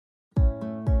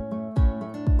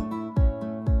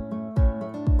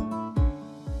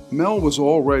Mel was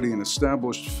already an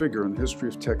established figure in the history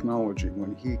of technology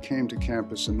when he came to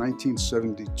campus in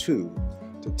 1972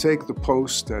 to take the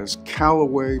post as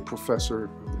Callaway Professor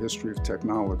of the History of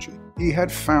Technology. He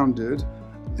had founded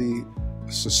the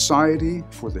Society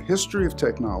for the History of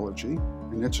Technology,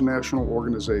 an international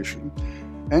organization,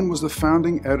 and was the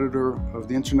founding editor of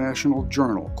the international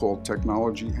journal called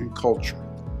Technology and Culture.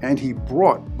 And he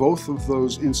brought both of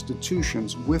those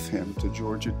institutions with him to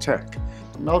Georgia Tech.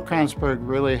 Mel Kranzberg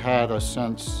really had a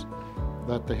sense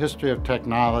that the history of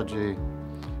technology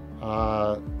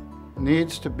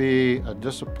needs to be a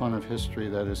discipline of history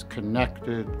that is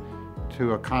connected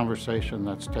to a conversation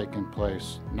that's taking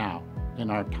place now,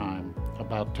 in our time,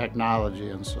 about technology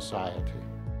and society.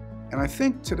 And I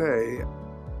think today,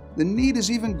 the need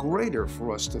is even greater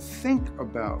for us to think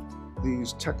about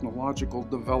these technological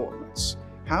developments,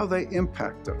 how they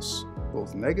impact us,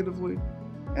 both negatively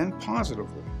and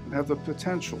positively, and have the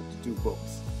potential to do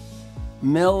both.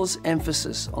 Mel's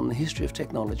emphasis on the history of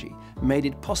technology made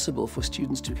it possible for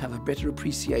students to have a better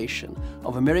appreciation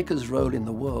of America's role in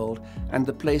the world and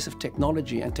the place of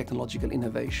technology and technological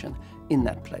innovation in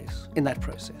that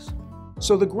process.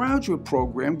 So the graduate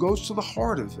program goes to the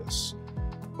heart of this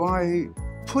by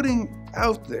putting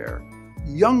out there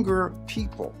younger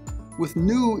people with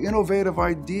new innovative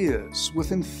ideas,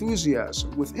 with enthusiasm,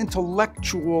 with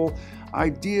intellectual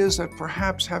ideas that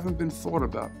perhaps haven't been thought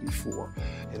about before.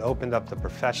 It opened up the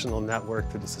professional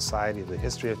network through the Society of the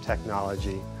History of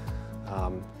Technology,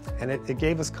 and it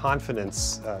gave us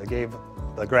confidence, it gave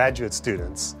the graduate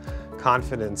students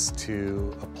confidence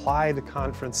to apply to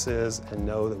conferences and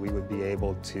know that we would be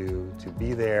able to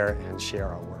be there and share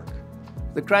our work.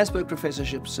 The Kranzberg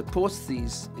Professorship supports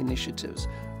these initiatives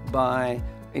by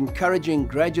encouraging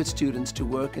graduate students to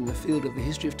work in the field of the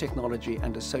history of technology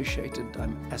and associated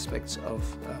aspects of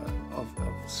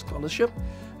scholarship.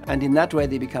 And in that way,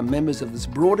 they become members of this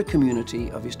broader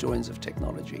community of historians of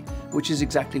technology, which is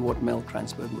exactly what Mel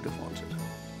Kranzberg would have wanted.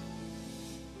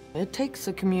 It takes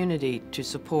a community to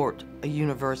support a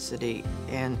university,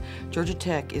 and Georgia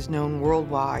Tech is known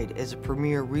worldwide as a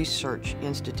premier research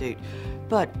institute.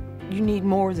 But you need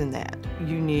more than that.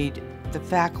 You need the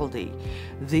faculty,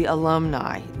 the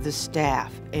alumni, the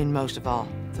staff, and most of all,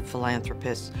 the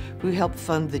philanthropists who help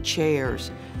fund the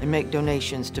chairs and make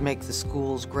donations to make the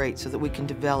schools great so that we can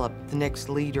develop the next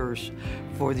leaders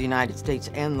for the United States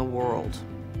and the world.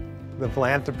 The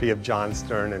philanthropy of John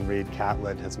Stern and Reed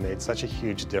Catlett has made such a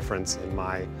huge difference in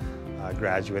my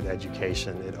graduate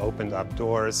education. It opened up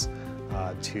doors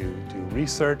to do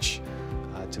research,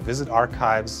 to visit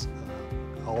archives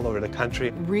all over the country.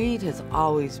 Reed has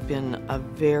always been a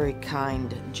very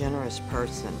kind, generous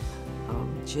person.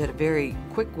 She had a very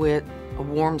quick wit, a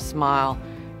warm smile.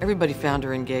 Everybody found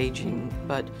her engaging,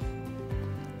 but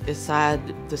the side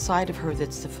of her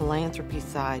that's the philanthropy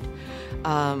side,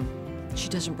 she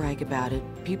doesn't brag about it.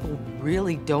 People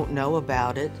really don't know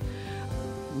about it.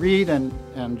 Reed and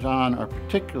John are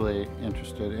particularly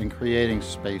interested in creating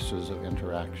spaces of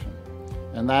interaction.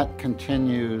 And that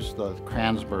continues the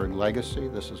Kranzberg legacy.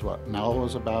 This is what Mel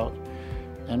was about.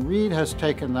 And Reed has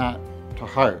taken that to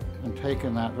heart and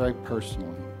taken that very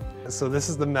personally. So this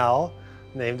is the Mel,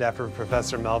 named after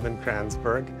Professor Melvin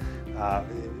Kranzberg.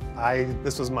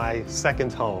 This was my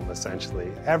second home,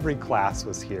 essentially. Every class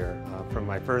was here, from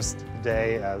my first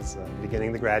day as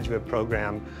beginning the graduate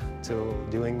program to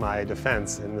doing my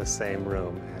defense in the same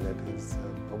room. And it is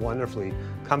a wonderfully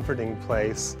comforting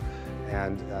place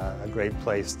and a great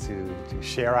place to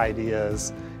share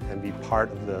ideas and be part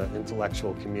of the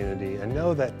intellectual community and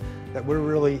know that we're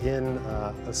really in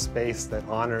a space that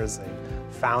honors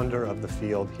a founder of the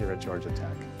field here at Georgia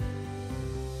Tech.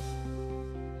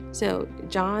 So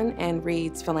John and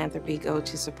Reed's philanthropy go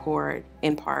to support,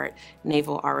 in part,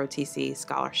 Naval ROTC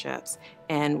scholarships.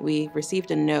 And we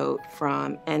received a note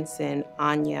from Ensign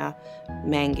Anya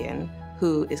Mangan,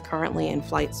 who is currently in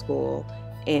flight school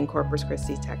in Corpus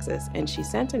Christi, Texas. And she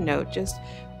sent a note just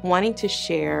wanting to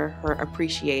share her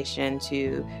appreciation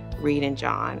to Reed and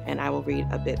John, and I will read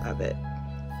a bit of it.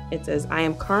 It says, "I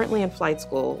am currently in flight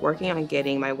school working on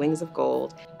getting my wings of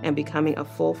gold and becoming a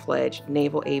full-fledged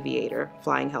naval aviator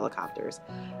flying helicopters.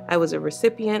 I was a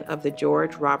recipient of the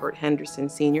George Robert Henderson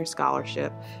Senior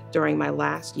Scholarship during my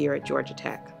last year at Georgia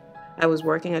Tech. I was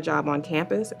working a job on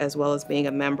campus as well as being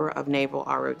a member of Naval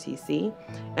ROTC,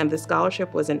 and the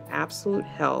scholarship was an absolute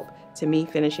help to me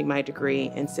finishing my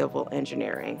degree in civil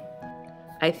engineering.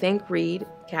 I thank Reed,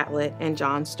 Catlett, and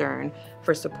John Stern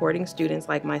for supporting students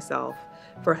like myself,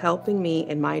 for helping me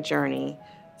in my journey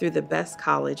through the best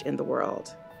college in the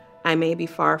world. I may be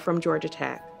far from Georgia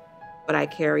Tech, but I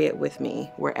carry it with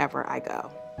me wherever I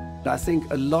go. I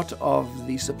think a lot of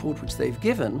the support which they've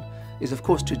given is, of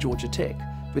course, to Georgia Tech,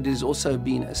 but it has also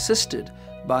been assisted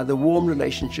by the warm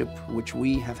relationship which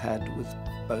we have had with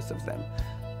both of them.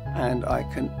 And I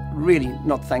can really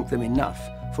not thank them enough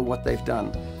for what they've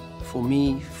done for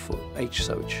me, for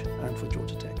HSOCH, and for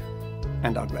Georgia Tech,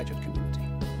 and our graduate community.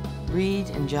 Reed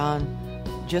and John,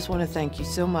 just want to thank you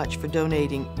so much for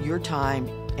donating your time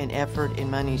and effort and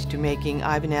monies to making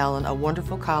Ivan Allen a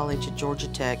wonderful college at Georgia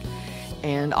Tech,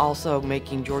 and also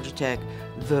making Georgia Tech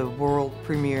the world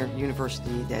premier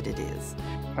university that it is.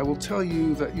 I will tell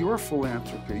you that your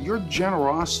philanthropy, your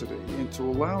generosity into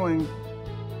allowing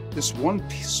this one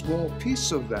small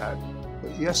piece of that,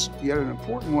 but yes, yet an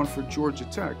important one for Georgia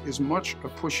Tech, is much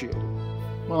appreciated.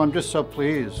 Well, I'm just so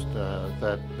pleased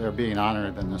that they're being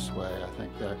honored in this way. I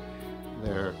think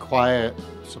they're quiet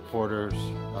supporters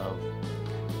of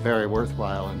very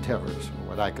worthwhile endeavors,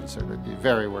 what I consider to be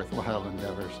very worthwhile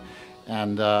endeavors.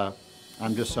 And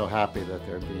I'm just so happy that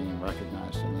they're being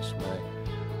recognized in this way.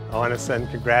 I want to send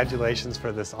congratulations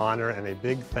for this honor and a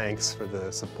big thanks for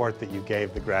the support that you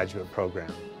gave the graduate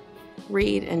program.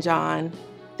 Reed and John,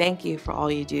 thank you for all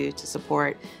you do to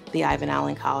support the Ivan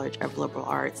Allen College of Liberal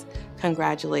Arts.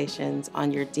 Congratulations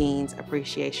on your Dean's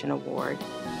Appreciation Award.